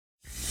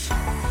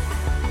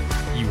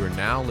You are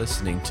now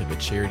listening to the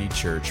Charity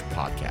Church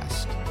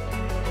podcast.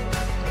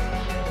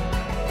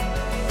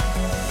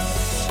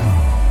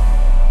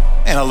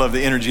 And I love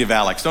the energy of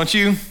Alex, don't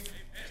you?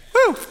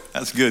 Woo!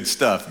 That's good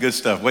stuff, good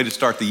stuff. Way to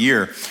start the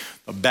year,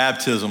 a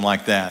baptism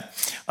like that.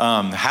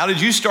 How did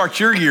you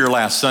start your year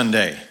last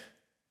Sunday?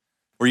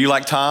 Were you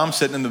like Tom,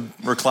 sitting in the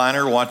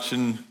recliner,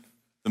 watching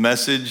the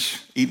message,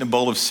 eating a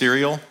bowl of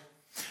cereal?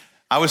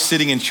 I was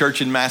sitting in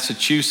church in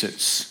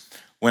Massachusetts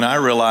when I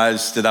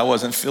realized that I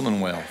wasn't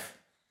feeling well.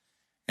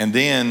 And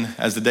then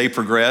as the day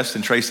progressed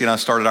and Tracy and I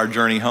started our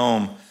journey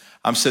home,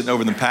 I'm sitting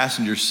over in the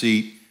passenger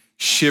seat,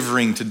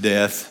 shivering to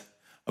death,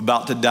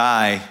 about to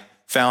die.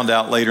 Found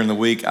out later in the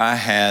week I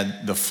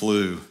had the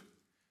flu.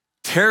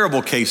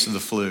 Terrible case of the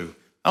flu.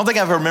 I don't think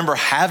I ever remember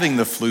having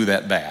the flu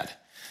that bad.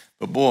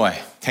 But boy,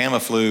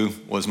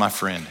 Tamiflu was my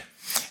friend.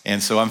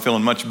 And so I'm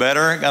feeling much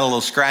better. Got a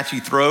little scratchy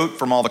throat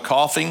from all the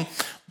coughing,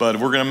 but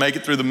we're gonna make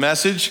it through the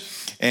message.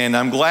 And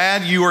I'm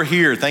glad you are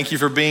here. Thank you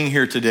for being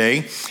here today.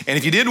 And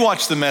if you did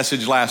watch the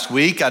message last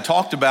week, I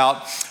talked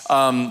about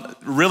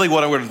really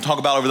what I'm going to talk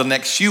about over the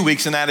next few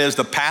weeks, and that is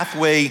the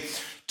pathway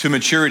to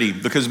maturity.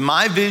 Because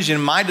my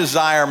vision, my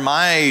desire,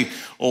 my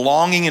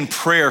longing and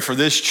prayer for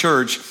this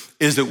church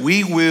is that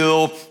we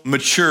will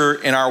mature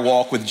in our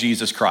walk with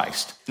Jesus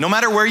Christ. No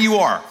matter where you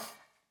are.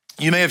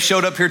 You may have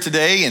showed up here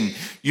today and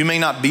you may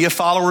not be a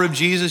follower of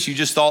Jesus. You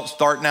just thought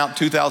starting out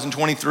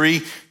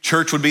 2023,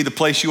 church would be the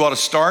place you ought to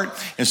start.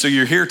 And so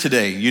you're here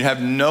today. You have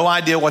no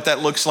idea what that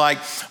looks like.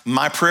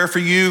 My prayer for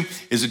you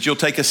is that you'll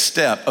take a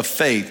step of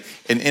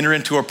faith and enter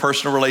into a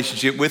personal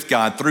relationship with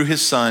God through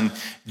his son,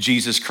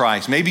 Jesus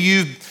Christ. Maybe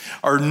you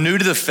are new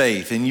to the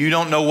faith and you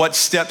don't know what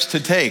steps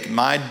to take.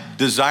 My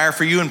desire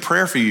for you and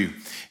prayer for you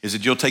is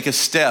that you'll take a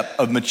step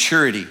of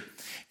maturity.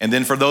 And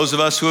then for those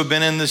of us who have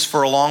been in this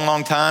for a long,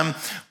 long time,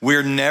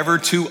 we're never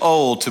too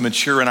old to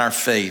mature in our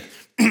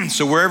faith.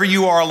 So wherever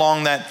you are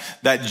along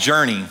that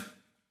journey,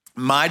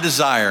 my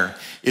desire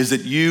is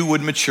that you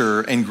would mature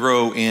and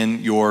grow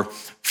in your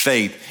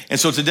faith. And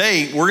so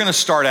today we're gonna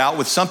start out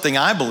with something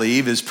I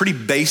believe is pretty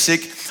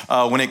basic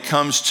when it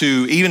comes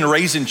to even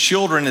raising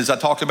children, as I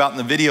talked about in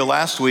the video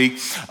last week.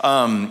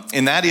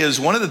 And that is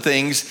one of the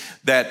things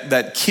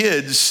that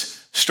kids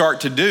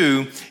start to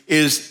do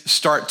is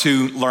start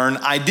to learn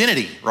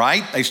identity,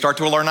 right? They start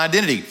to learn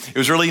identity. It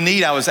was really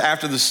neat.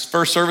 After this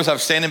first service, I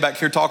was standing back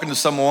here talking to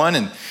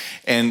someone,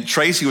 and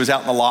Tracy was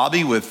out in the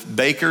lobby with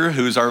Baker,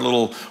 who's our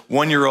little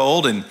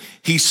 1-year-old, and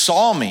he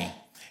saw me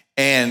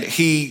and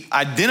he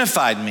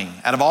identified me.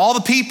 Out of all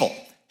the people,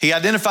 he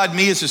identified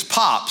me as his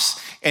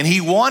pops, and he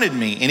wanted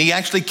me, and he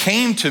actually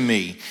came to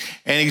me,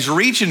 and he's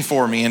reaching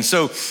for me. And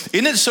so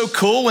isn't it so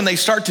cool when they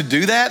start to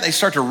do that? They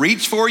start to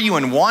reach for you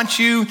and want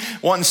you,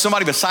 wanting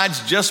somebody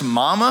besides just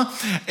mama.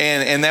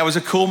 And that was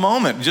a cool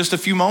moment. Just a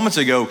few moments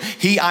ago,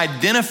 he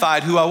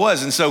identified who I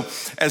was. And so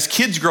as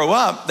kids grow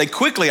up, they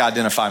quickly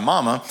identify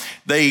mama.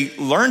 They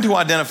learn to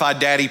identify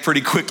daddy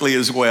pretty quickly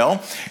as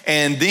well.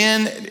 And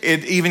then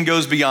it even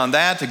goes beyond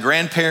that to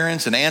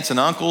grandparents and aunts and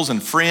uncles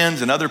and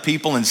friends and other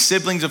people and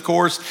siblings, of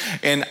course,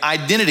 and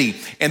identity.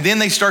 And then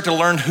they start to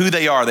learn who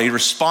they are. They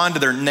respond to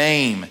their name,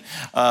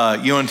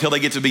 until they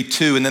get to be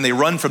 2, and then they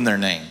run from their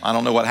name. I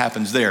don't know what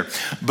happens there,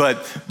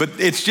 but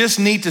it's just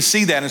neat to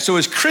see that. And so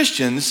as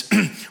Christians,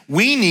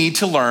 we need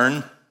to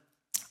learn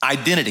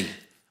identity.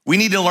 We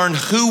need to learn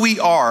who we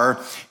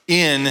are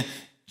in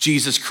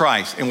Jesus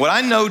Christ. And what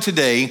I know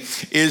today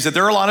is that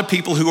there are a lot of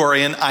people who are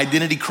in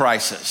identity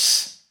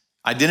crisis.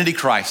 Identity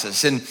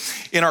crisis. And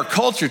in our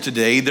culture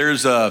today,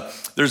 there's a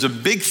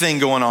big thing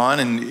going on,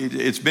 and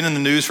it's been in the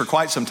news for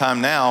quite some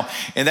time now,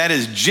 and that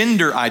is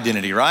gender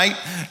identity, right?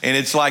 And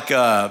it's like,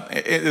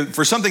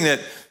 for something that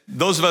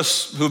those of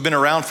us who have been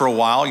around for a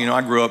while,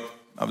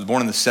 I was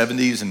born in the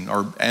 70s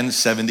and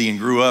 70 and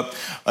grew up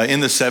in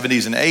the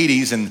 70s and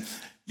 80s, and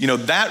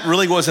that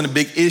really wasn't a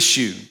big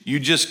issue. You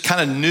just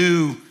kind of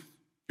knew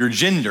your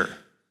gender.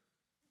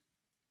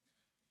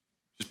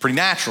 It's pretty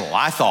natural,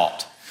 I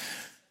thought.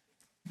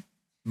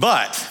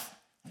 But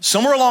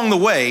somewhere along the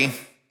way,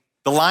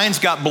 the lines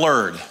got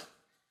blurred.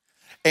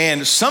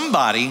 And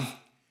somebody,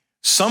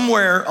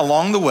 somewhere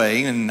along the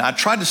way, and I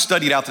tried to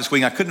study it out this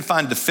week, I couldn't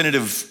find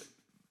definitive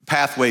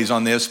pathways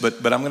on this,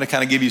 but I'm gonna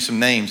kind of give you some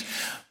names.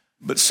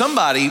 But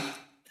somebody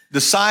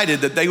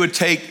decided that they would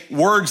take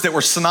words that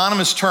were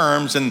synonymous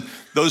terms, and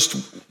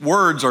those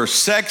words are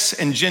sex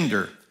and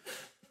gender.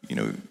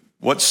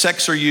 What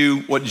sex are you?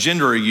 What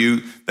gender are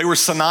you? They were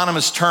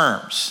synonymous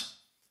terms.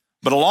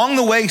 But along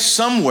the way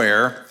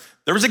somewhere,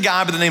 there was a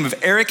guy by the name of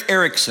Erik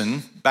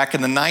Erikson, back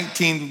in the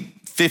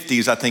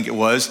 1950s, I think it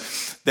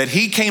was, that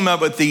he came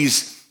up with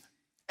these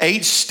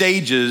 8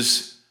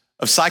 stages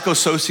of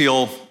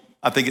psychosocial,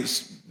 I think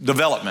it's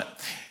development.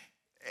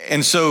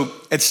 And so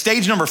at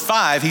stage number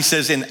 5, he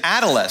says in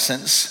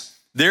adolescence,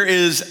 there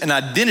is an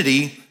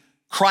identity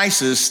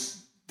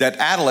crisis that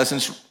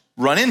adolescents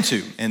run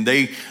into. And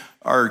they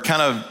are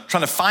kind of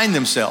trying to find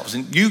themselves.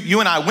 And you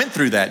and I went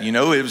through that, you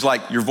know. It was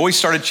like your voice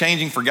started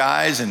changing for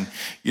guys and,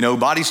 you know,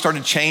 bodies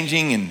started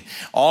changing and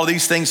all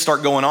these things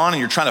start going on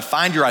and you're trying to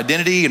find your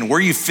identity and where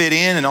you fit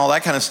in and all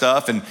that kind of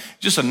stuff. And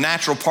just a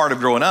natural part of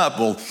growing up.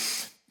 Well,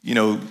 you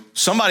know,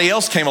 somebody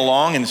else came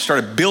along and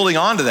started building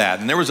onto that.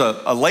 And there was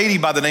a lady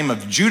by the name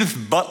of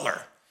Judith Butler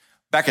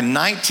back in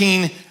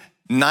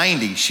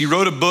 1990. She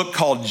wrote a book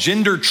called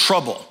Gender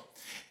Trouble.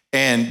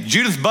 And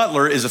Judith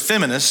Butler is a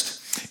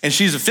feminist, and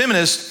she's a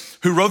feminist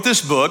who wrote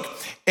this book,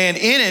 and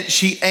in it,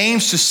 she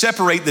aims to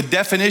separate the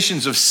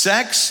definitions of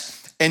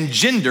sex and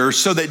gender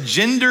so that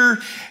gender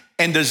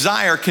and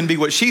desire can be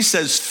what she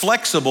says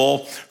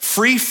flexible,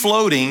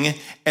 free-floating,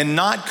 and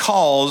not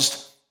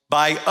caused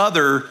by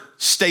other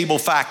stable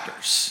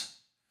factors.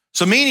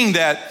 So meaning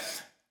that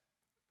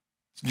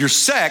your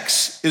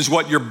sex is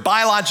what you're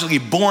biologically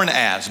born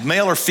as,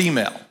 male or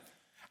female.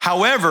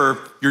 However,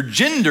 your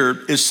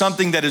gender is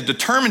something that is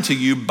determined to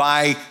you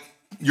by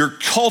your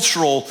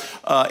cultural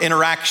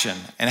interaction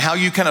and how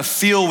you kind of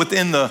feel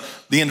within the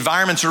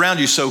environments around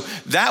you. So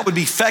that would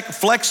be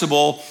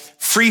flexible,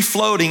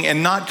 free-floating,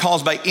 and not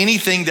caused by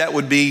anything that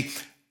would be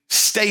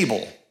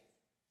stable.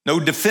 No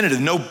definitive,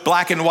 no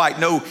black and white,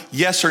 no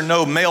yes or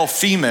no, male,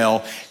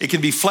 female. It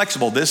can be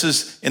flexible. This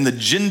is in the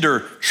gender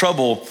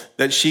trouble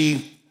that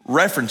she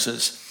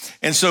references.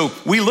 And so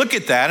we look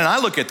at that, and I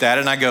look at that,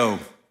 and I go,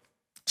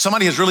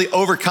 somebody has really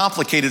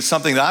overcomplicated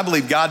something that I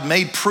believe God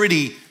made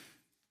pretty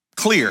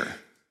clear.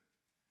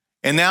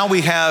 And now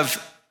we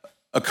have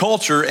a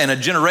culture and a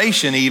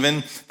generation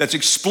even that's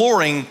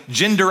exploring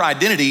gender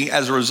identity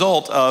as a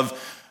result of,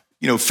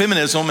 you know,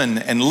 feminism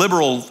and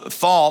liberal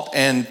thought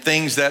and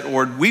things that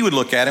we would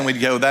look at and we'd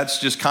go, that's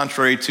just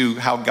contrary to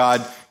how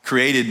God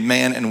created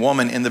man and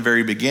woman in the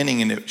very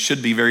beginning, and it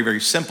should be very,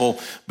 very simple,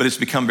 but it's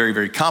become very,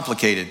 very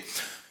complicated.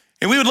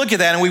 And we would look at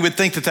that and we would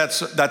think that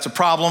that's a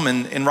problem,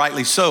 and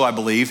rightly so, I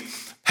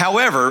believe.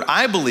 However,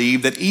 I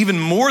believe that even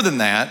more than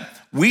that,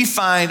 we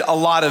find a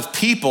lot of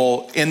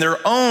people in their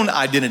own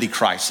identity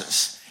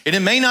crisis. And it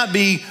may not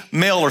be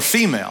male or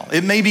female.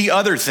 It may be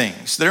other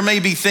things. There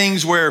may be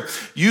things where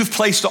you've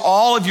placed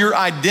all of your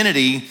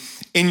identity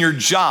in your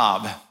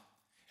job,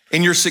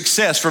 in your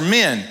success. For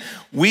men,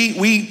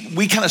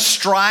 we kind of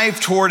strive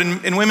toward,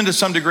 and women to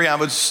some degree I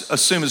would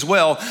assume as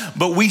well,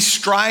 but we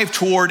strive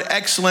toward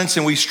excellence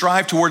and we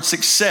strive toward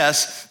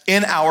success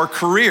in our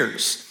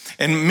careers.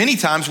 And many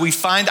times we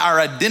find our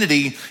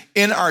identity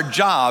in our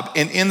job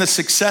and in the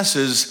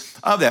successes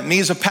of that.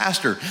 Me as a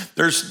pastor,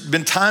 there's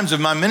been times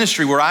of my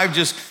ministry where I've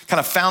just kind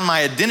of found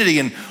my identity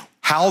in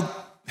how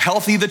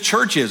healthy the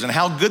church is and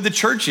how good the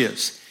church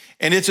is.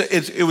 And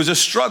it was a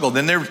struggle.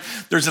 Then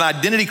there's an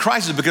identity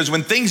crisis because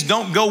when things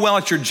don't go well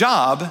at your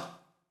job,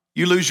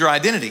 you lose your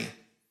identity.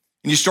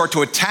 And you start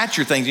to attach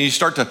your things and you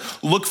start to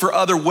look for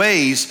other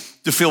ways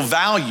to feel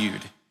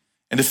valued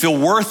and to feel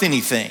worth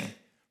anything.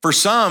 For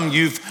some,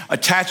 you've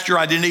attached your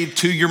identity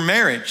to your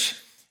marriage.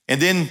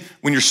 And then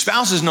when your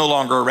spouse is no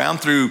longer around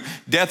through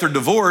death or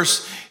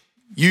divorce,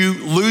 you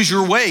lose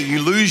your way,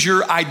 you lose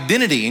your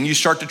identity, and you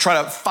start to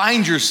try to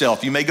find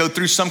yourself. You may go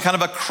through some kind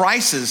of a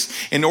crisis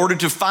in order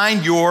to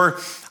find your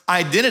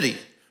identity.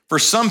 For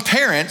some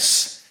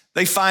parents,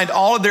 they find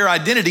all of their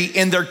identity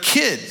in their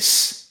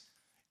kids.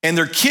 And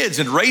their kids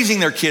and raising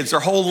their kids, their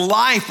whole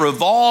life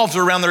revolves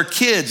around their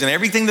kids and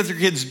everything that their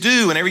kids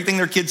do and everything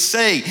their kids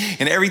say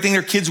and everything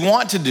their kids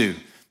want to do.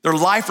 Their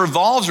life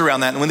revolves around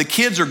that. And when the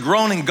kids are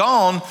grown and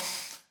gone,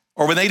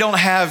 or when they don't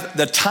have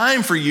the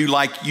time for you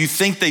like you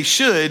think they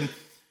should,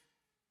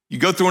 you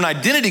go through an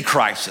identity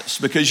crisis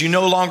because you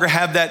no longer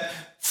have that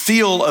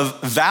feel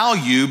of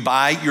value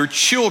by your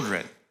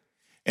children.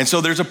 And so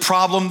there's a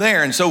problem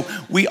there. And so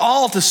we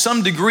all, to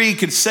some degree,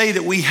 could say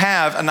that we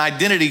have an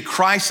identity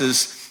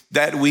crisis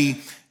that we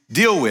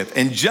deal with.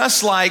 And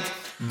just like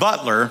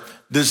Butler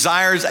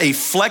desires a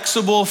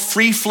flexible,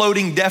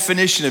 free-floating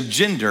definition of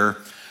gender,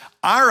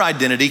 our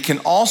identity can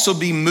also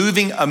be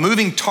a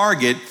moving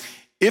target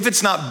if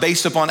it's not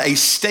based upon a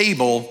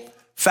stable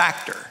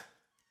factor.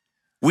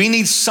 We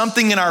need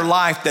something in our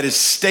life that is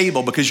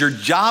stable because your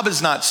job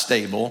is not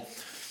stable,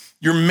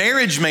 your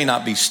marriage may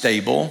not be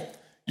stable,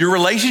 your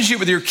relationship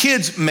with your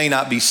kids may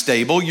not be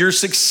stable. Your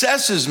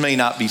successes may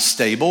not be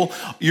stable.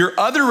 Your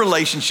other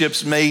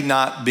relationships may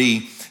not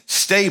be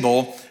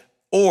stable,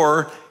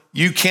 or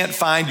you can't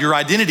find your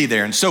identity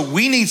there. And so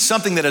we need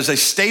something that is a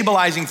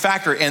stabilizing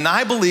factor. And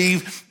I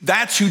believe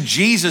that's who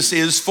Jesus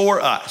is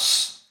for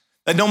us.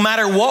 That no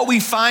matter what we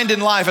find in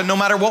life and no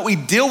matter what we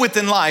deal with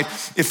in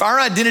life, if our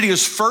identity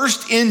is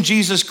first in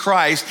Jesus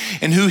Christ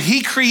and who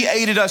he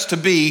created us to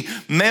be,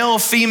 male,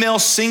 female,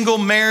 single,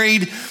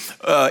 married,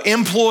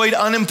 employed,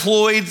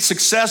 unemployed,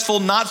 successful,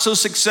 not so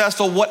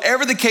successful,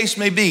 whatever the case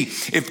may be,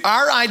 if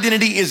our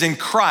identity is in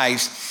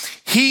Christ,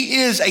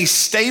 he is a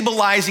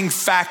stabilizing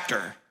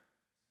factor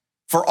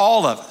for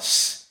all of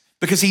us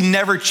because he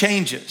never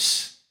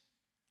changes.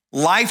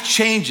 Life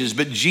changes,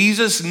 but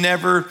Jesus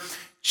never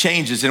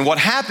changes. And what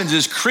happens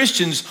is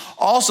Christians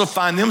also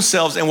find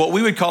themselves in what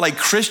we would call a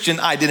Christian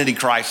identity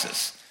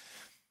crisis.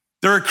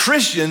 There are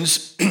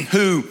Christians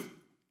who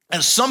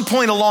At some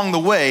point along the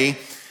way,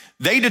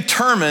 they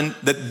determined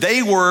that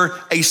they were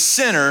a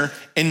sinner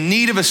in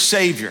need of a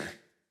Savior.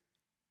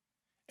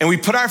 And we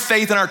put our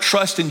faith and our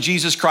trust in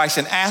Jesus Christ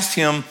and asked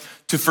him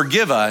to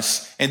forgive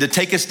us and to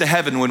take us to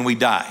heaven when we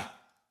die.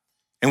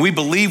 And we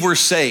believe we're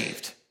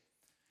saved.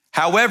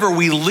 However,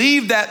 we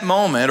leave that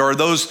moment or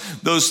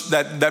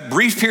that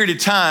brief period of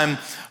time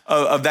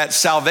of that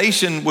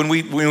salvation when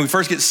we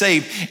first get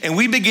saved, and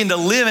we begin to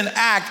live and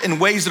act in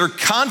ways that are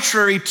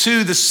contrary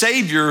to the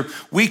Savior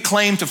we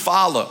claim to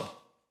follow.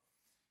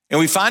 And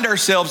we find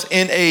ourselves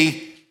in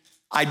a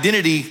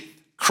identity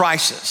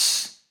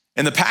crisis.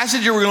 And the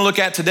passage that we're going to look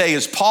at today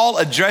is Paul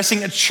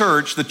addressing a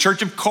church, the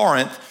church of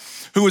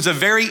Corinth, who was a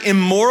very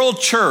immoral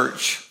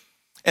church.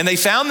 And they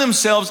found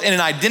themselves in an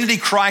identity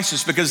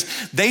crisis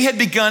because they had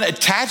begun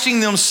attaching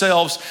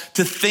themselves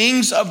to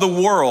things of the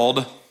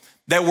world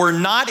that were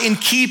not in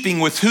keeping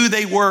with who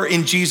they were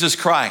in Jesus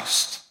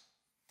Christ.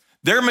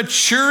 Their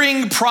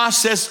maturing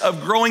process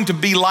of growing to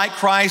be like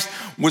Christ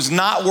was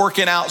not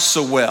working out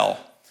so well.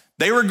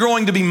 They were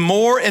growing to be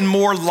more and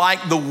more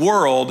like the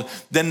world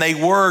than they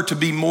were to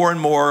be more and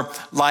more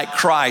like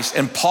Christ.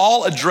 And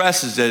Paul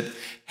addresses it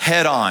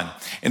head on.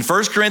 In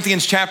 1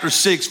 Corinthians chapter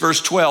 6,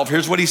 verse 12,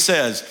 here's what he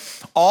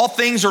says. All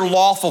things are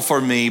lawful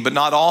for me, but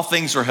not all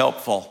things are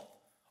helpful.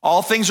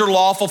 All things are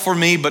lawful for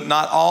me, but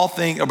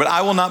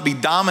I will not be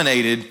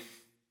dominated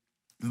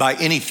by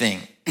anything.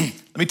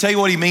 Let me tell you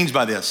what he means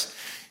by this.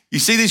 You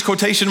see these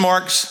quotation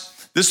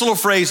marks? This little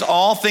phrase,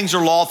 all things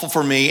are lawful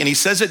for me, and he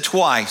says it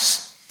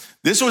twice.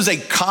 This was a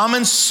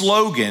common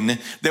slogan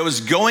that was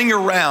going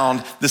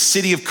around the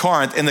city of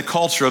Corinth and the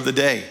culture of the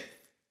day.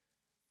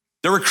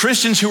 There were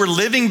Christians who were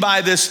living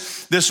by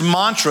this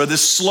mantra,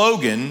 this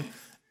slogan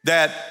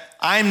that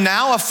I'm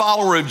now a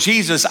follower of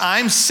Jesus,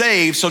 I'm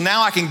saved, so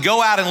now I can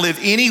go out and live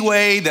any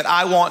way that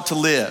I want to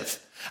live.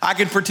 I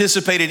can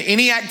participate in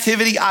any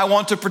activity I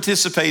want to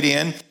participate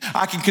in.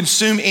 I can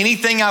consume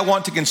anything I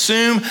want to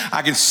consume.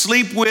 I can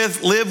sleep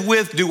with, live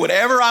with, do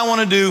whatever I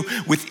want to do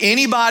with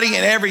anybody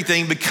and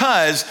everything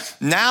because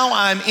now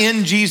I'm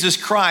in Jesus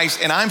Christ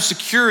and I'm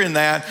secure in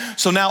that.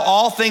 So now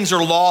all things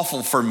are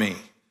lawful for me.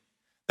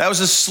 That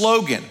was a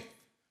slogan.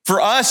 For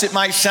us, it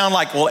might sound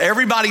like, well,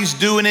 everybody's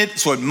doing it,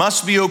 so it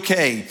must be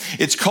okay.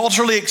 It's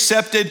culturally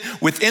accepted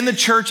within the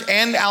church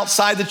and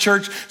outside the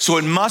church, so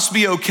it must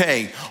be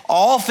okay.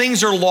 All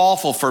things are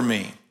lawful for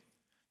me.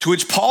 To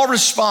which Paul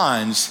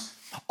responds,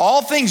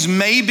 all things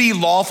may be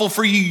lawful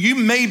for you. You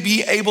may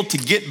be able to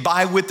get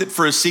by with it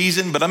for a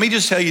season, but let me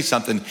just tell you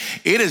something.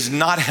 It is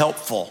not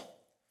helpful.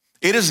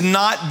 It is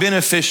not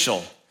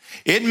beneficial.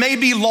 It may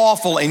be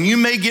lawful and you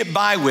may get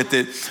by with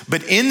it,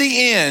 but in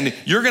the end,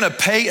 you're going to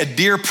pay a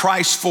dear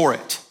price for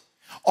it.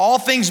 All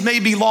things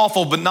may be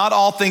lawful, but not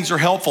all things are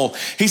helpful.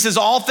 He says,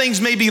 all things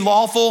may be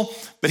lawful,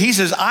 but he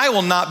says, I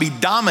will not be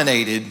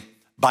dominated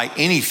by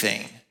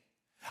anything.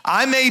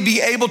 I may be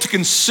able to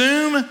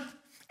consume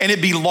and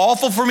it be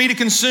lawful for me to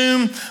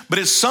consume, but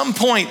at some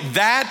point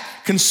that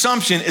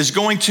consumption is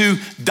going to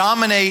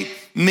dominate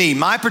me.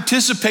 My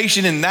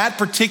participation in that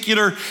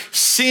particular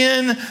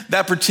sin,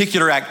 that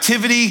particular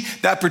activity,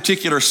 that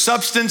particular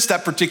substance,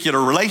 that particular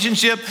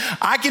relationship,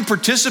 I can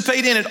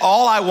participate in it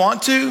all I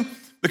want to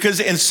because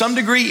in some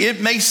degree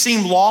it may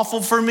seem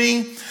lawful for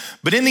me,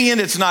 but in the end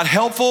it's not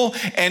helpful,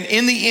 and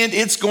in the end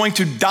it's going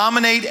to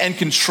dominate and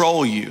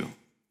control you.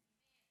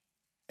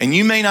 And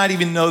you may not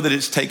even know that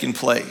it's taken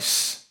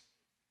place.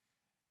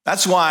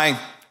 That's why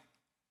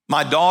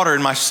my daughter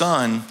and my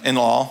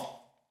son-in-law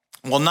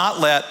will not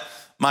let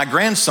my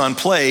grandson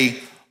play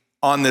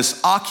on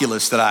this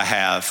Oculus that I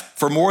have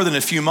for more than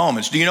a few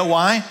moments. Do you know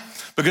why?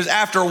 Because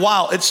after a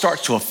while, it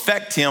starts to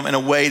affect him in a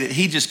way that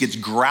he just gets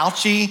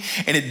grouchy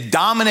and it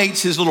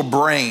dominates his little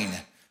brain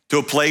to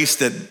a place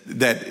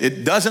that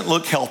it doesn't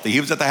look healthy. He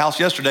was at the house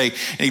yesterday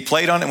and he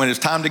played on it. When it's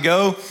time to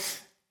go,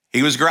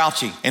 he was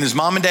grouchy. And his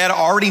mom and dad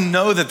already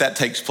know that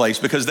takes place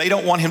because they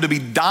don't want him to be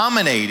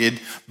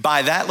dominated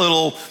by that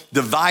little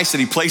device that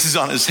he places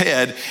on his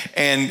head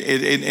and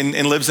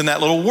lives in that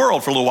little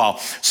world for a little while.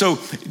 So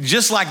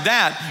just like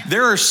that,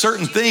 there are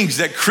certain things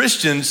that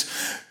Christians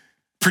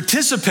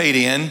participate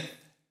in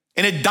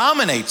and it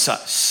dominates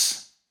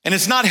us. And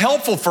it's not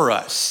helpful for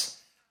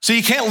us. So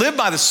you can't live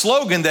by the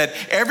slogan that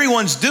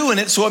everyone's doing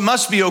it, so it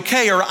must be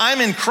okay, or I'm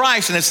in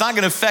Christ and it's not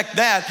going to affect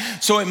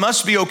that, so it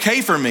must be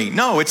okay for me.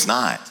 No, it's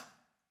not.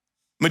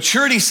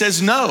 Maturity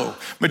says no.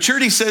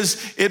 Maturity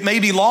says it may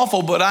be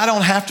lawful, but I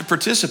don't have to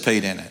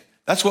participate in it.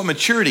 That's what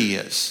maturity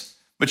is.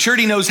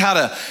 Maturity knows how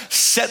to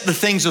set the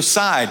things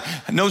aside,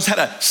 knows how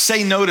to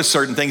say no to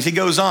certain things. He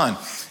goes on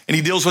and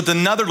he deals with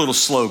another little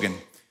slogan.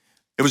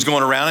 It was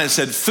going around and it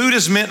said, food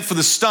is meant for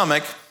the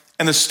stomach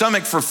and the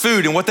stomach for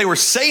food. And what they were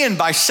saying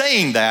by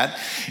saying that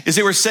is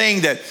they were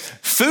saying that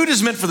food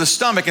is meant for the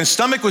stomach and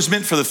stomach was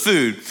meant for the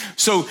food.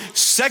 So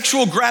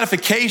sexual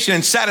gratification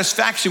and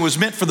satisfaction was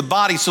meant for the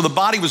body. So the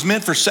body was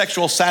meant for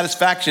sexual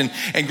satisfaction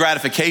and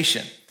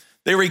gratification.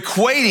 They were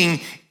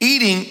equating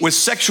eating with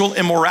sexual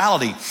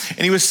immorality. And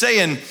he was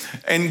saying,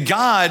 and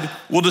God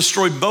will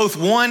destroy both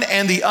one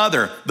and the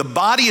other. The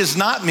body is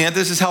not meant,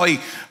 this is how he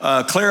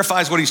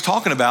clarifies what he's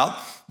talking about.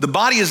 The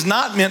body is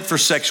not meant for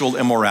sexual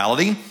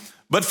immorality,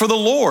 but for the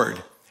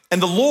Lord,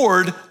 and the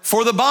Lord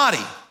for the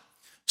body.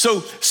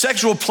 So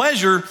sexual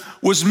pleasure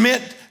was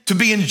meant to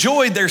be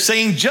enjoyed, they're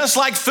saying, just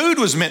like food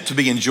was meant to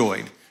be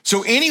enjoyed.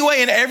 So any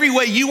way and every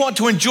way you want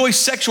to enjoy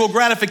sexual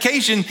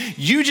gratification,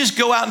 you just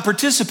go out and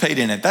participate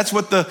in it. That's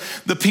what the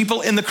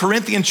people in the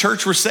Corinthian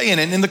church were saying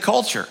and in the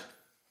culture.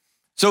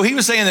 So he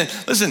was saying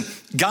that, listen,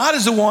 God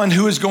is the one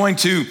who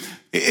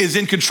is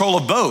in control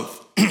of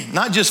both,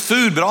 not just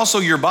food, but also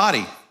your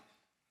body.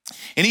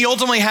 And he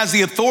ultimately has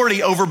the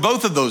authority over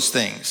both of those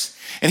things.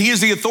 And he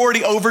is the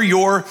authority over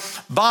your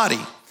body.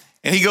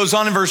 And he goes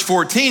on in verse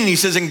 14, and he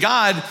says, and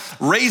God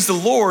raised the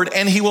Lord,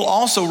 and he will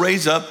also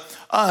raise up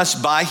us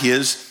by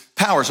his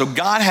power. So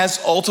God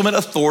has ultimate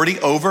authority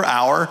over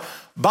our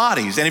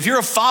bodies. And if you're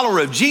a follower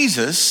of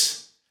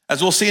Jesus,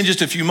 as we'll see in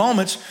just a few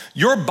moments,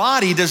 your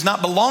body does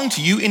not belong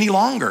to you any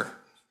longer.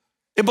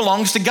 It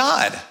belongs to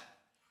God.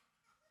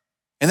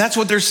 And that's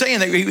what they're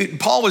saying.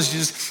 Paul was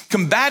just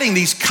combating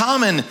these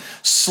common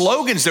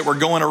slogans that were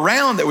going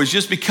around that was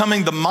just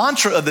becoming the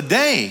mantra of the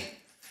day.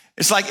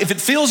 It's like, if it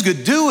feels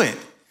good, do it.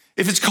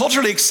 If it's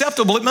culturally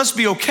acceptable, it must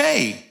be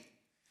okay.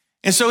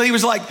 And so he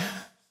was like,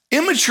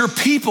 immature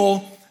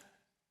people,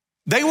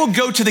 they will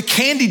go to the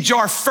candy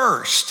jar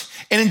first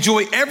and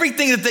enjoy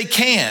everything that they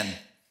can.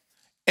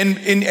 And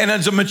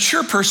as a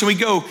mature person, we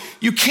go,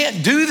 you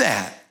can't do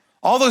that.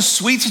 All those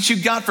sweets that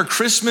you got for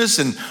Christmas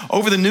and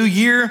over the new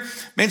year,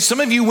 man, some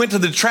of you went to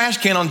the trash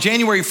can on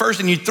January 1st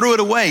and you threw it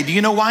away. Do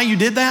you know why you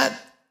did that?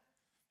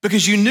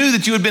 Because you knew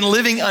that you had been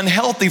living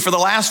unhealthy for the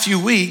last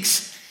few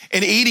weeks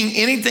and eating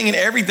anything and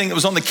everything that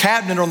was on the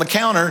cabinet or on the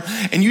counter,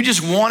 and you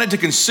just wanted to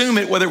consume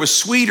it, whether it was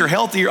sweet or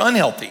healthy or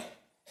unhealthy.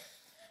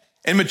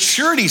 And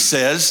maturity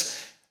says,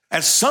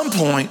 at some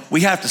point,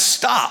 we have to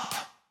stop.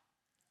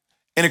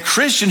 And a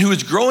Christian who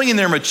is growing in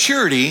their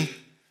maturity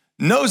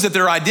knows that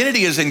their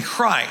identity is in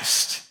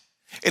Christ.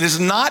 It is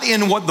not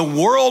in what the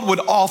world would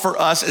offer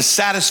us as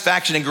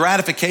satisfaction and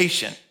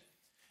gratification.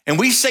 And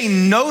we say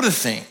no to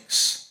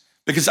things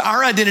because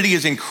our identity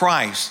is in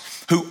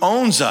Christ, who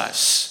owns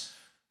us,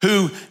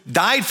 who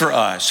died for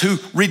us, who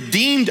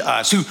redeemed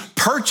us, who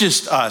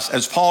purchased us,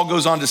 as Paul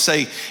goes on to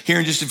say here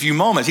in just a few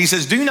moments. He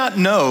says, do not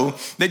know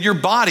that your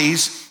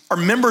bodies are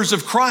members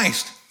of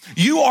Christ.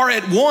 You are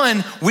at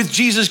one with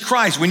Jesus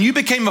Christ. When you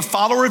became a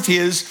follower of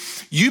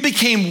his, you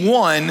became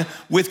one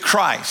with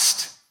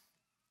Christ.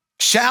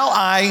 Shall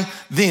I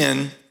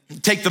then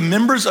take the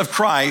members of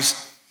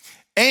Christ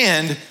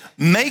and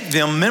make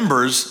them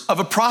members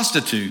of a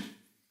prostitute?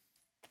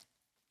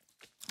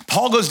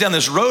 Paul goes down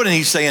this road and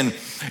he's saying,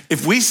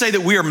 if we say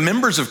that we are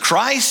members of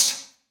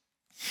Christ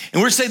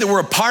and we're saying that we're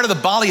a part of the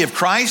body of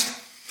Christ,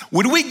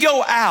 would we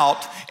go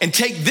out and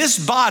take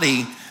this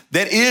body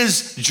that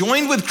is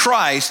joined with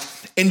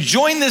Christ and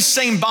join this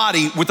same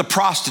body with a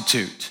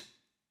prostitute?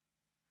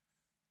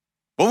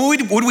 Well,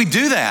 would we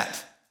do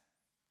that?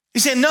 He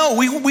said, no,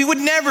 we would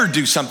never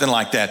do something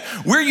like that.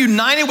 We're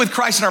united with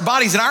Christ in our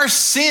bodies, and our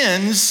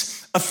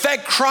sins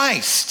affect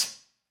Christ.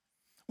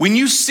 When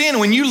you sin,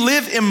 when you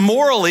live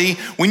immorally,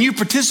 when you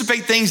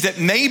participate things that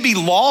may be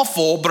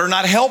lawful but are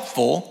not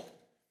helpful,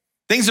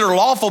 things that are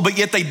lawful but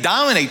yet they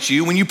dominate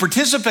you, when you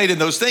participate in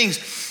those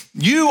things,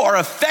 you are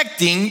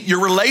affecting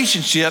your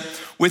relationship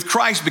with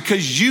Christ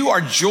because you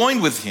are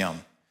joined with him.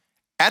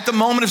 At the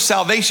moment of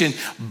salvation,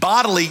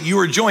 bodily, you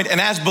are joined.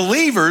 And as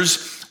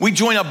believers, we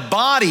join a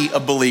body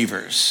of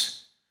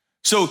believers.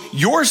 So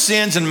your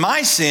sins and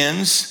my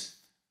sins,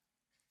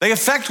 they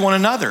affect one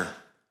another.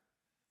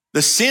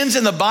 The sins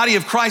in the body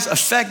of Christ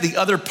affect the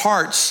other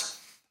parts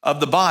of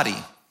the body.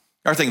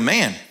 You're thinking,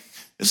 man,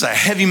 this is a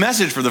heavy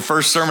message for the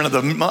first sermon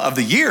of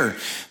the year.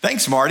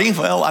 Thanks, Marty.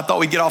 Well, I thought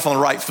we'd get off on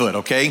the right foot,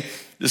 okay?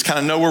 Just kind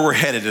of know where we're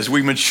headed. As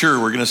we mature,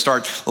 we're going to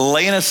start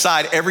laying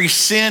aside every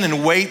sin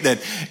and weight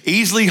that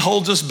easily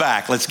holds us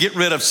back. Let's get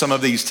rid of some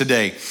of these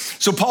today.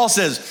 So Paul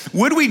says,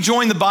 would we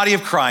join the body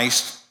of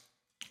Christ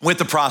with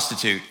the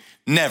prostitute?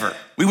 Never.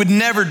 We would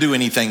never do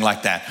anything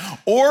like that.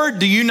 Or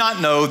do you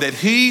not know that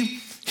he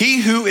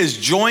who is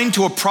joined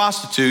to a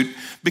prostitute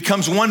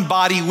becomes one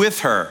body with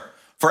her?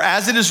 For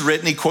as it is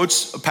written, he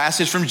quotes a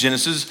passage from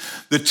Genesis,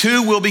 the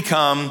two will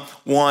become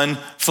one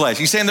flesh.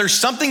 He's saying there's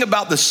something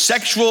about the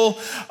sexual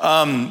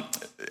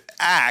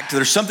act,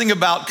 there's something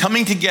about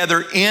coming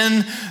together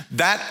in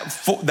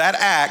that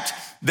act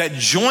that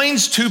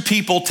joins two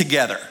people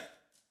together.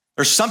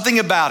 There's something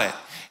about it.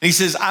 And he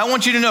says, I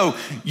want you to know,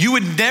 you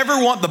would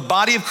never want the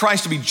body of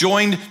Christ to be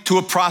joined to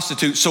a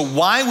prostitute. So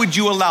why would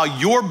you allow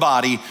your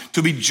body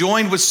to be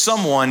joined with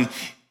someone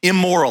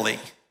immorally?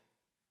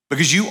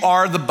 Because you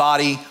are the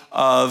body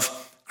of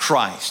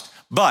Christ.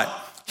 But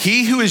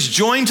he who is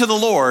joined to the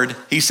Lord,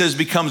 he says,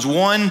 becomes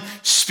one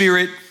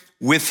spirit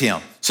with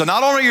him. So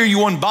not only are you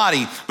one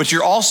body, but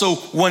you're also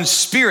one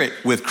spirit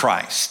with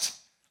Christ.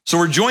 So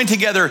we're joined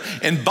together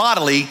in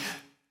bodily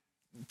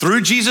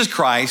through Jesus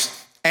Christ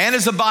and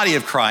as the body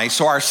of Christ,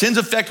 so our sins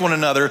affect one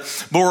another,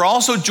 but we're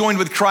also joined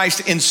with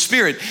Christ in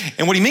spirit.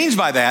 And what he means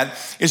by that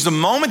is the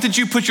moment that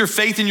you put your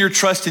faith and your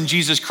trust in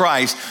Jesus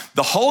Christ,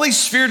 the Holy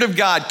Spirit of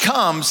God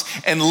comes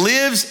and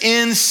lives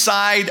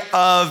inside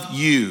of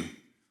you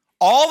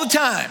all the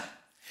time.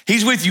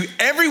 He's with you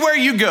everywhere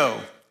you go.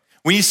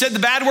 When you said the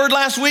bad word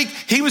last week,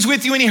 he was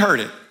with you and he heard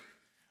it.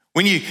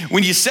 When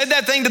you said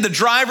that thing to the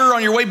driver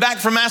on your way back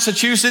from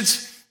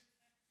Massachusetts,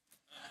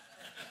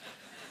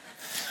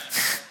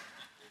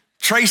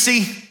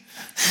 Tracy,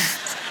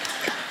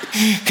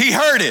 he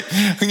heard it.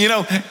 You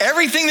know,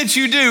 everything that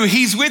you do,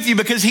 he's with you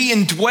because he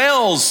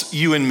indwells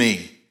you and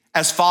me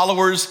as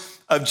followers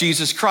of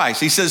Jesus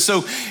Christ. He says,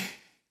 so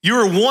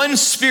you're one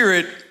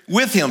spirit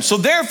with him. So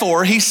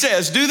therefore, he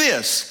says, do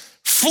this,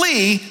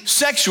 flee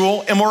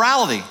sexual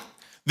immorality.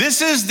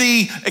 This is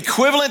the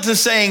equivalent to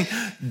saying,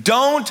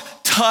 don't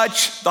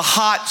touch the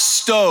hot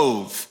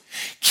stove.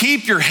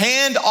 Keep your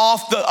hand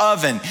off the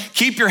oven.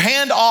 Keep your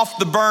hand off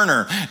the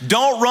burner.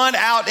 Don't run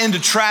out into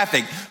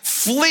traffic.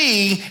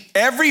 Flee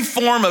every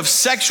form of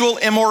sexual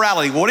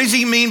immorality. What does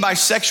he mean by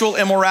sexual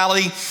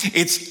immorality?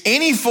 It's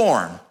any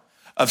form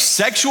of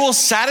sexual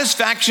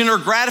satisfaction or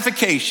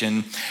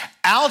gratification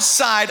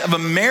outside of a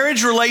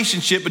marriage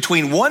relationship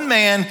between one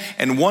man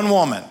and one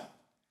woman.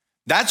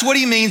 That's what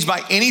he means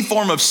by any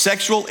form of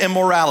sexual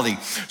immorality.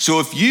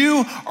 So if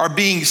you are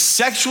being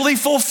sexually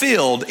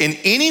fulfilled in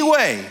any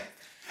way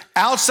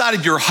outside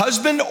of your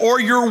husband or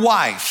your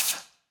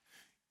wife,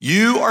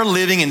 you are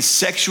living in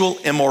sexual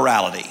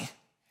immorality.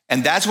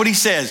 And that's what he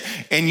says.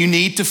 And you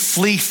need to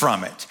flee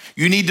from it.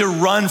 You need to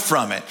run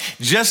from it.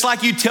 Just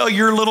like you tell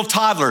your little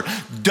toddler,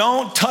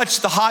 don't touch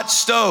the hot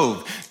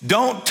stove.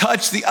 Don't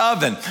touch the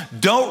oven.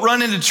 Don't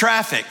run into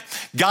traffic.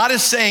 God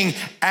is saying,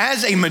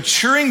 as a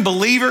maturing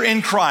believer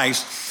in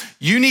Christ,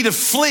 you need to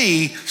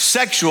flee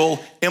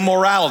sexual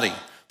immorality.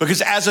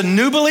 Because as a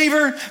new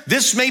believer,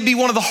 this may be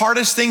one of the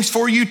hardest things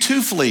for you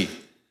to flee.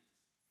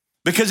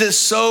 Because it's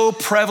so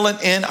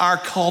prevalent in our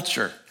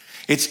culture.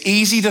 It's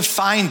easy to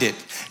find it.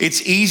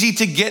 It's easy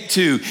to get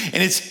to.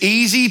 And it's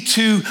easy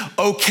to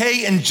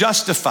okay and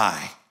justify.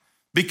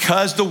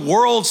 Because the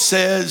world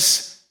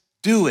says,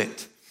 do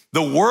it.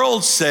 The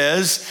world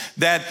says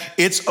that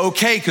it's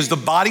okay because the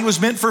body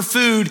was meant for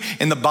food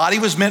and the body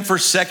was meant for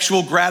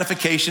sexual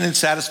gratification and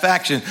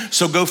satisfaction.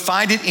 So go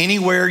find it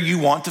anywhere you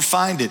want to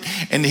find it.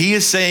 And he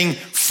is saying,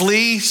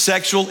 flee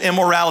sexual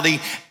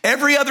immorality.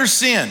 Every other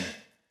sin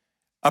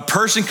a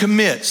person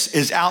commits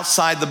is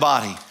outside the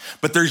body.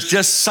 But there's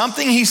just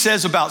something he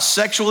says about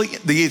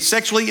the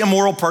sexually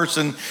immoral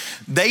person.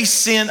 They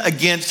sin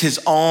against his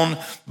own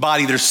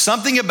body. There's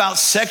something about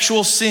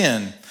sexual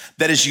sin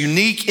that is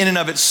unique in and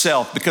of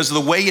itself because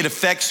of the way it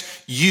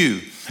affects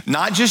you.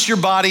 Not just your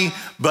body,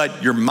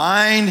 but your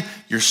mind,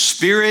 your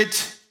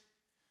spirit,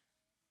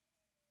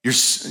 your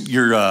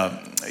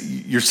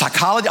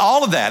psychology,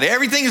 all of that.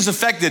 Everything is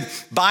affected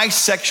by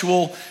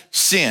sexual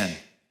sin.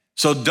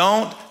 So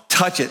don't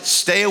touch it.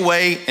 Stay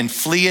away and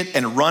flee it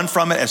and run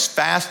from it as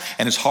fast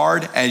and as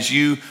hard as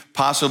you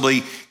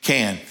possibly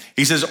can.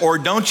 He says, or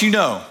don't you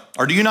know,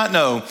 or do you not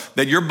know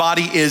that your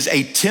body is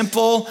a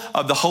temple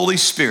of the Holy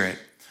Spirit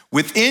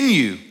within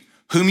you,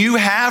 whom you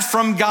have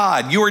from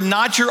God? You are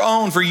not your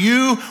own, for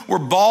you were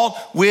bought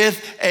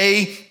with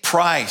a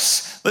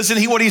price.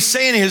 Listen, what he's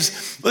saying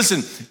is,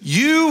 listen,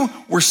 you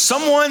were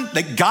someone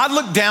that God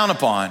looked down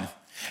upon.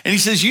 And he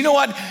says, you know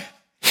what?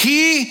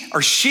 He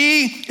or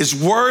she is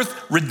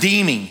worth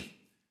redeeming.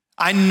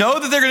 I know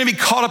that they're going to be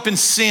caught up in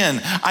sin.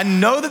 I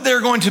know that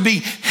they're going to be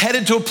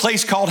headed to a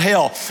place called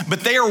hell, but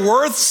they are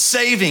worth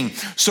saving.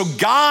 So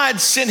God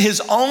sent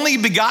his only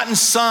begotten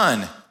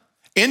son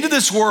into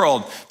this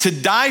world to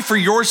die for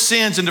your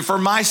sins and for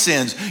my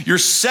sins, your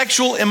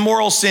sexual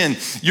immoral sin,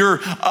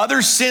 your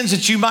other sins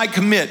that you might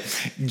commit.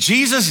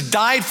 Jesus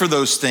died for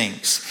those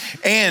things.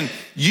 And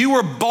you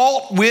were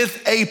bought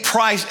with a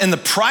price, and the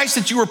price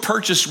that you were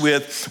purchased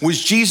with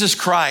was Jesus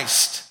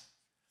Christ.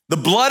 The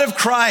blood of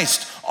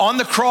Christ on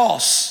the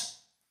cross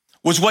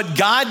was what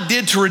God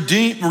did to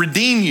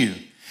redeem you.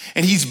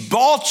 And he's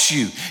bought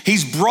you.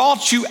 He's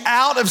brought you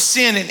out of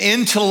sin and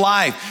into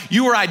life.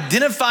 You are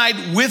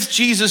identified with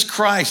Jesus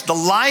Christ. The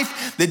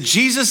life that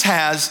Jesus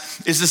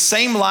has is the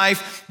same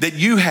life that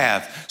you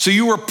have. So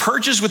you were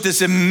purchased with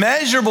this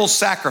immeasurable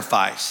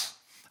sacrifice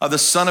of the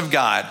Son of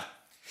God.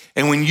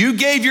 And when you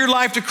gave your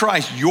life to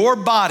Christ, your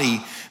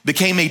body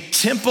became a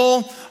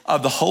temple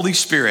of the Holy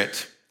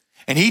Spirit.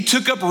 And he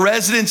took up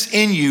residence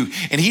in you,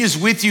 and he is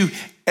with you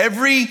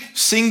every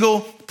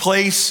single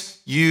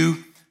place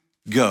you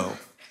go.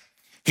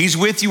 He's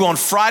with you on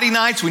Friday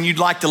nights when you'd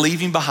like to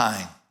leave him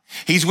behind.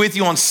 He's with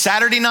you on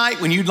Saturday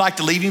night when you'd like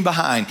to leave him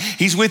behind.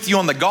 He's with you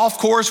on the golf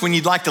course when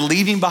you'd like to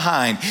leave him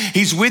behind.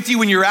 He's with you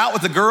when you're out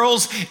with the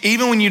girls,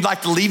 even when you'd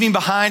like to leave him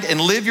behind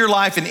and live your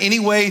life in any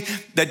way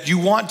that you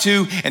want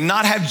to and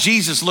not have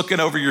Jesus looking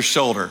over your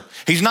shoulder.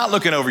 He's not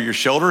looking over your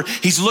shoulder.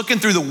 He's looking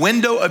through the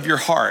window of your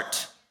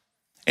heart.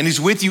 And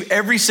he's with you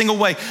every single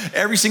way,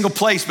 every single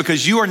place,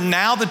 because you are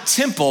now the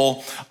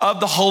temple of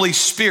the Holy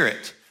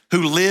Spirit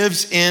who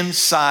lives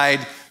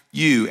inside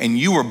you, and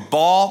you were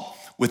bought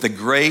with a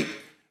great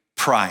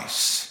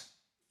price.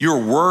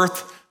 You're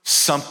worth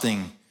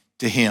something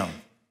to him.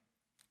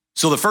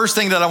 So the first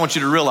thing that I want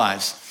you to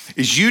realize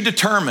is you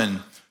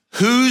determine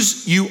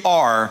whose you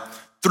are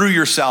through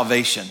your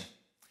salvation.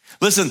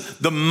 Listen,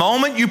 the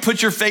moment you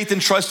put your faith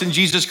and trust in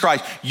Jesus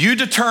Christ, you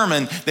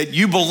determine that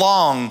you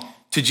belong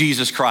to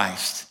Jesus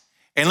Christ.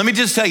 And let me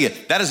just tell you,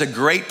 that is a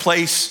great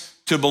place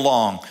to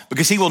belong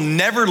because he will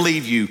never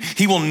leave you.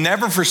 He will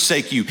never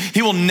forsake you.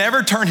 He will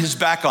never turn his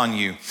back on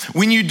you.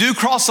 When you do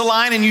cross the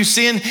line and you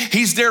sin,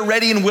 he's there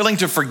ready and willing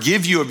to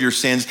forgive you of your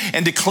sins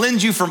and to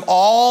cleanse you from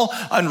all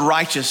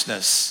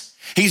unrighteousness.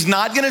 He's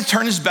not going to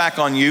turn his back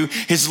on you.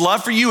 His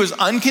love for you is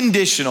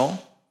unconditional.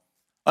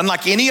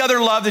 Unlike any other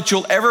love that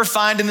you'll ever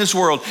find in this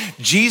world,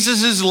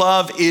 Jesus'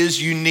 love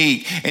is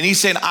unique. And he's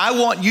saying, I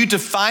want you to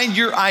find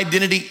your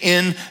identity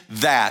in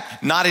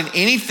that, not in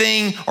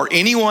anything or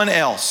anyone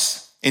else.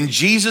 In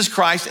Jesus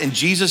Christ and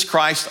Jesus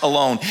Christ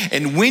alone.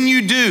 And when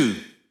you do,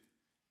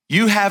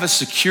 you have a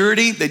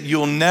security that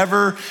you'll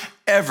never,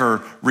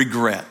 ever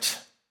regret.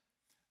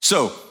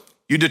 So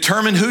you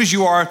determine whose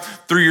you are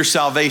through your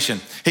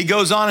salvation. He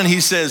goes on and he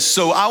says,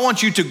 so I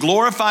want you to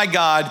glorify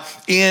God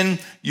in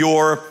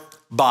your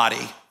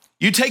body.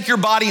 You take your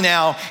body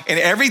now and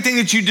everything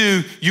that you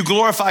do, you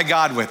glorify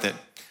God with it.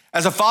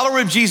 As a follower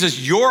of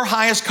Jesus, your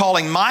highest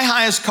calling, my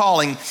highest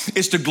calling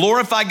is to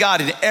glorify God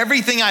in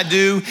everything I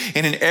do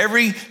and in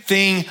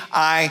everything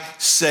I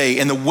say.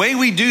 And the way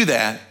we do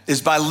that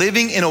is by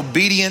living in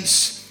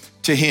obedience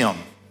to him.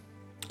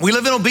 We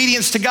live in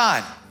obedience to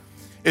God.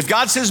 If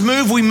God says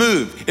move, we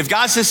move. If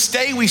God says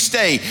stay, we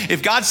stay.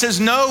 If God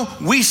says no,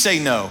 we say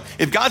no.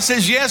 If God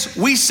says yes,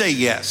 we say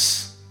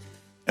yes.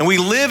 And we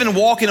live and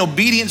walk in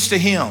obedience to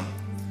him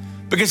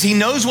because he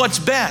knows what's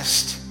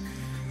best.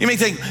 You may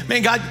think,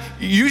 man, God,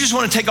 you just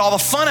want to take all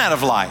the fun out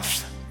of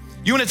life.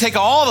 You want to take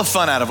all the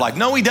fun out of life.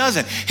 No, he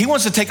doesn't. He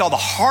wants to take all the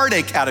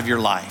heartache out of your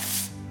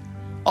life,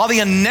 all the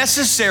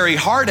unnecessary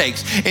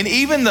heartaches, and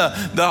even the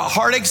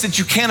heartaches that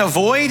you can't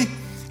avoid.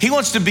 He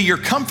wants to be your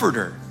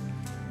comforter.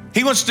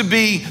 He wants to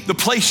be the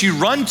place you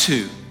run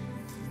to,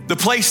 the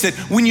place that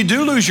when you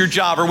do lose your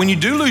job or when you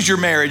do lose your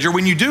marriage or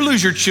when you do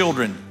lose your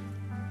children,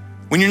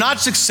 when you're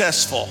not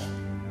successful,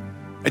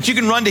 that you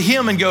can run to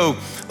him and go,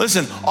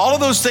 listen, all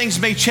of those things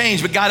may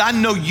change, but God, I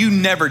know you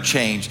never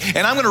change.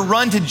 And I'm going to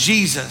run to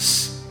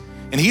Jesus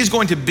and he's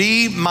going to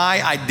be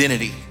my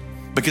identity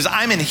because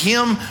I'm in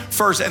him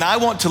first and I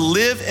want to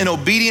live in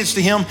obedience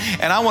to him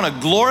and I want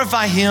to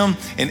glorify him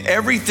in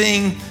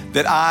everything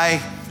that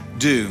I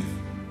do.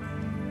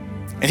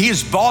 And he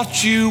has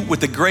bought you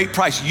with a great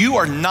price. You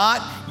are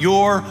not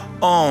your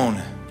own.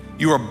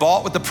 You are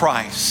bought with a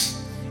price.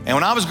 And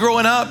when I was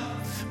growing up,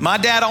 my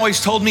dad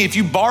always told me if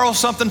you borrow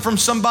something from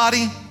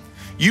somebody,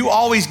 you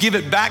always give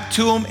it back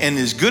to them in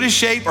as good a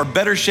shape or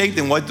better shape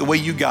than the way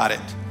you got it.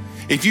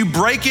 If you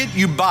break it,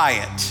 you buy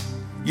it.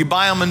 You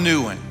buy them a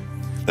new one.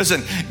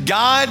 Listen,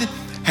 God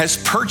has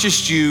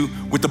purchased you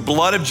with the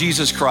blood of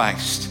Jesus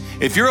Christ.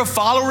 If you're a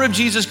follower of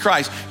Jesus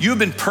Christ, you have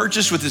been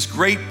purchased with this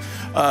great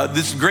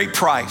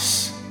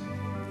price.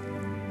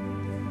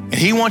 And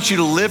he wants you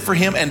to live for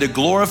him and to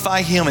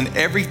glorify him in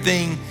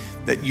everything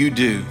that you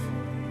do.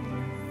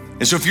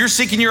 And so if you're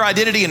seeking your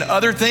identity in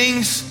other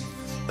things,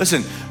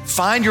 listen,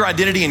 find your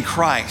identity in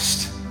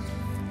Christ.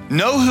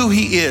 Know who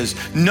he is.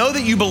 Know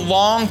that you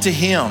belong to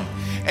him.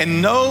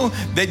 And know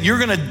that you're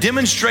gonna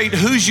demonstrate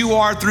whose you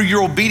are through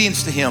your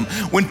obedience to him.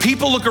 When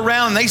people look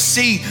around and they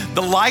see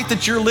the life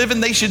that you're living,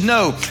 they should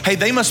know, hey,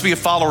 they must be a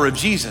follower of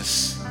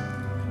Jesus.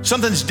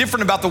 Something's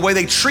different about the way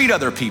they treat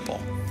other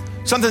people.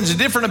 Something's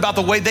different about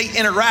the way they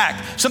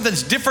interact.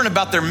 Something's different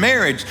about their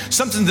marriage.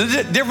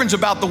 Something's different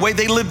about the way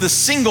they live the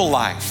single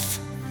life.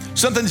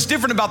 Something's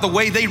different about the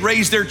way they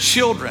raise their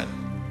children.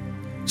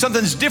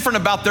 Something's different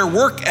about their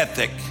work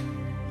ethic.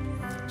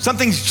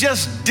 Something's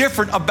just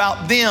different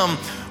about them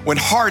when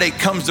heartache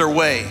comes their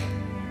way.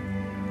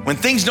 When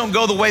things don't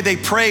go the way they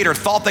prayed or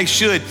thought they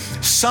should,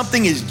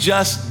 something is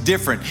just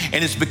different.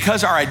 And it's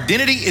because our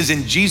identity is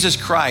in Jesus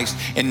Christ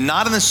and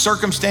not in the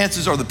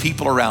circumstances or the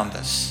people around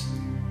us.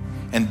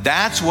 And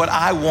that's what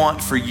I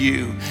want for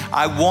you.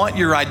 I want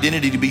your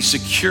identity to be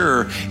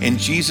secure in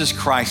Jesus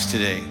Christ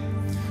today.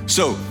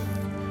 So,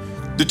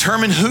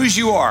 determine whose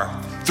you are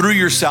through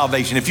your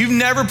salvation. If you've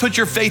never put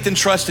your faith and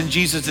trust in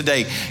Jesus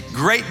today,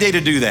 great day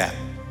to do that.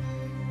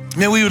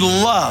 Man, we would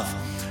love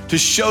to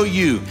show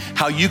you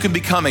how you can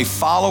become a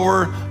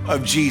follower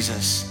of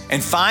Jesus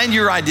and find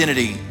your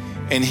identity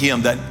in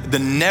him, the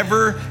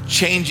never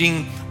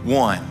changing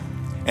one.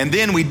 And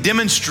then we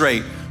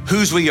demonstrate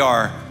whose we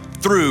are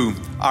through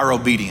our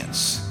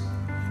obedience.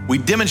 We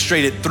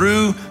demonstrate it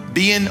through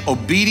being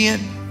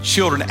obedient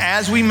children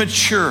as we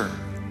mature.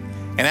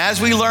 And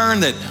as we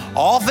learn that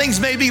all things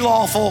may be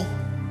lawful,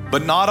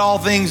 but not all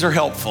things are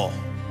helpful.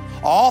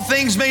 All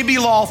things may be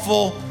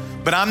lawful,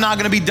 but I'm not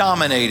gonna be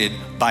dominated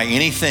by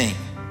anything.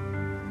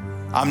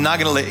 I'm not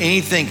gonna let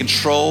anything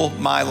control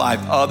my life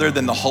other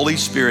than the Holy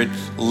Spirit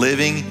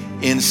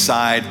living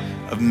inside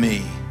of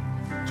me.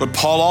 That's what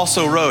Paul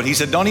also wrote. He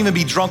said, don't even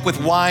be drunk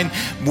with wine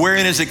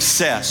wherein is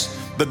excess,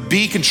 but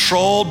be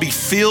controlled, be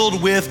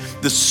filled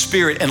with the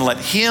Spirit, and let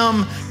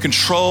Him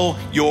control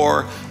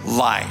your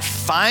life.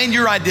 Find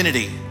your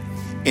identity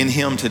in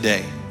Him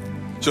today.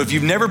 So if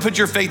you've never put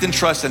your faith and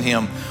trust in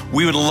Him,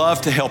 we would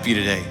love to help you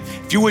today.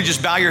 If you would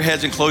just bow your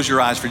heads and close your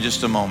eyes for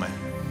just a moment.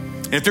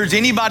 And if there's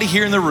anybody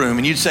here in the room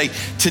and you'd say,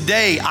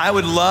 today I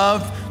would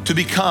love to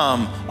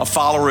become a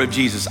follower of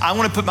Jesus. I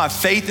want to put my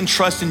faith and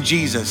trust in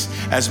Jesus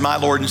as my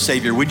Lord and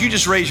Savior. Would you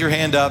just raise your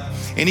hand up?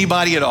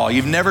 Anybody at all?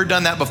 You've never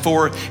done that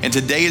before, and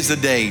today is the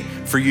day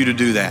for you to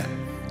do that.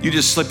 You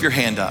just slip your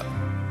hand up.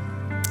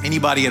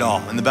 Anybody at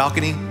all? In the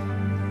balcony?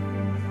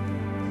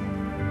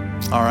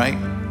 All right.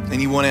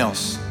 Anyone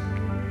else?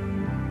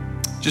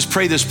 Just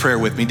pray this prayer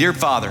with me. Dear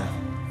Father,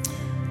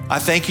 I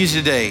thank you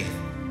today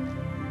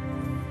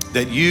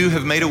that you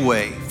have made a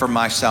way for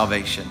my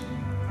salvation.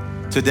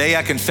 Today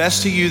I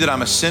confess to you that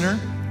I'm a sinner,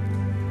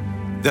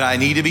 that I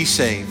need to be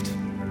saved,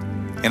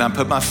 and I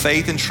put my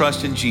faith and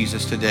trust in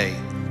Jesus today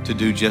to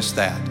do just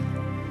that.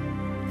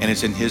 And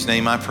it's in His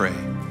name I pray.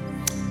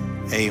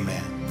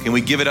 Amen. Can we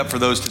give it up for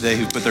those today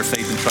who put their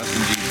faith and trust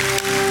in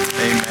Jesus?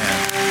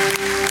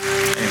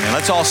 Amen. Amen.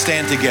 Let's all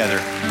stand together.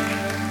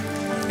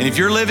 And if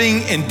you're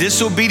living in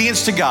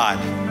disobedience to God,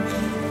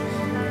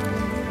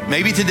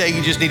 maybe today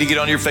you just need to get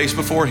on your face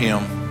before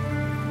Him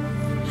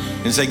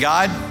and say,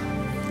 God,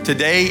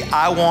 today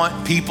I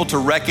want people to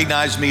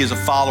recognize me as a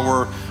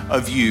follower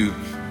of you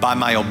by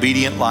my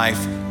obedient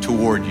life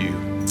toward you.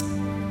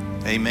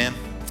 Amen.